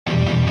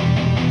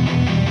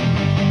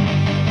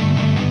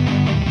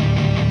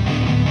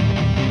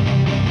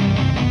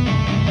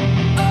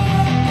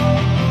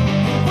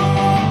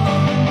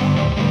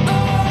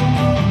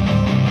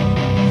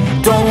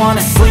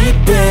wanna sleep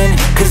in,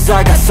 cause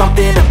I got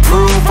something to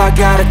prove. I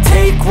gotta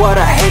take what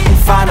I hate and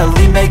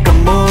finally make a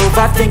move.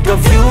 I think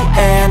of you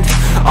and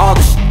all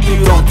the shit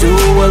you don't do.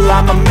 Well,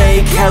 I'ma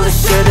make hella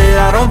sure that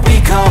I don't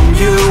become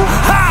you.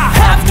 I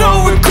have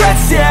no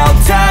regrets, yeah, I'll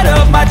tie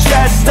up my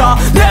chest. I'll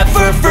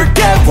never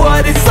forget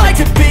what it's like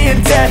to be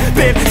in debt.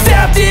 Been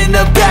stabbed in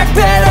the back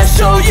bed, I'll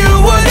show you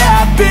what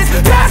happens.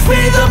 Pass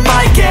me the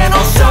mic and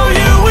I'll show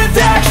you with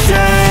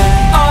action.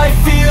 I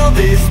feel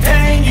this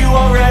pain, you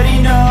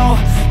already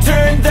know.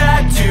 Turn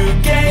that to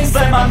gains,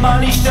 let my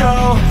money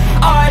show.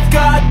 I've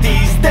got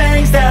these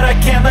things that I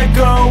can't let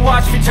go.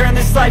 Watch me turn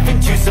this life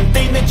into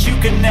something that you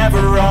can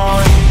never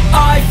own.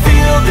 I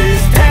feel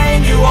this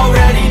pain, you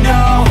already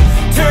know.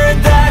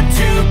 Turn that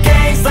to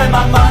gains, let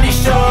my money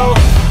show.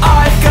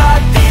 I've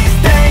got these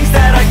things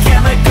that I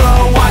can't let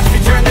go. Watch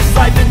me turn this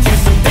life into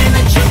something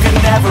that you can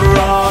never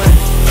own.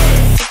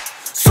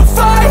 So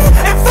fight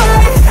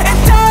and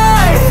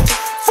die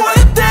for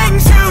the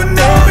things you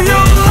know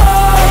you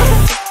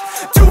love.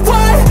 Do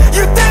what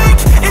you think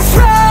is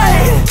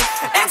right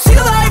and see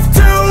life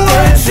do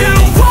what you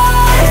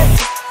want.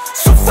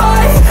 So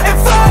fight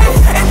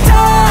and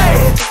die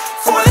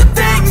for the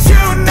things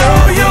you know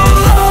you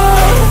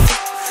love.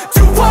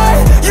 Do what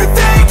you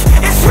think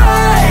is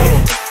right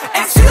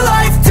and see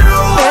life do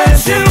what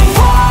you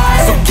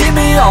want. So give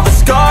me all the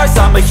scars,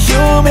 I'm a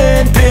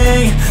human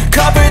being.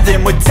 Cover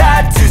them with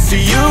tattoos so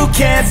you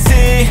can't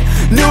see.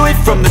 Knew it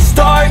from the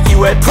start,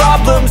 you had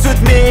problems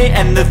with me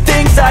and the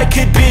things I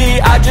could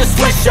be, I just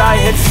wish I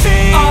had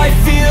seen. I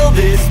feel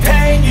this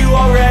pain, you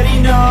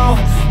already know.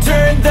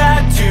 Turn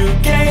that to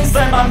gains,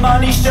 let my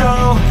money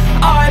show.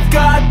 I've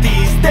got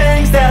these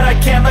things that I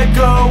can't let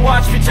go.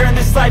 Watch me turn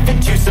this life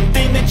into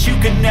something that you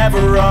could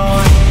never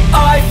own.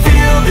 I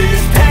feel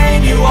this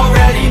pain, you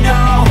already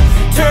know.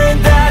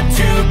 Turn that